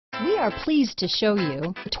We are pleased to show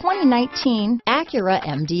you the 2019 Acura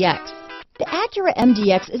MDX. The Acura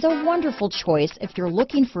MDX is a wonderful choice if you're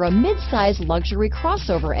looking for a mid-size luxury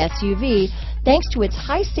crossover SUV thanks to its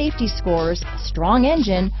high safety scores, strong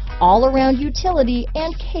engine, all-around utility,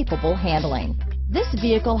 and capable handling. This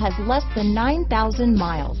vehicle has less than 9,000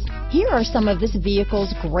 miles. Here are some of this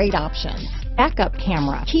vehicle's great options: backup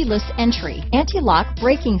camera, keyless entry, anti-lock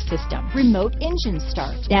braking system, remote engine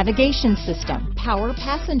start, navigation system, power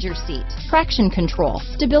passenger seat, traction control,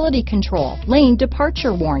 stability control, lane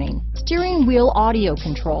departure warning, steering wheel audio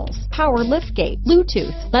controls, power liftgate,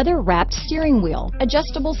 Bluetooth, leather-wrapped steering wheel,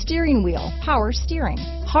 adjustable steering wheel, power steering,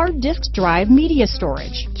 hard disk drive media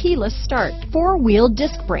storage, keyless start, four-wheel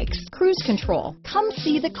disc brakes, cruise control. Come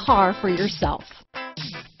see the car for yourself.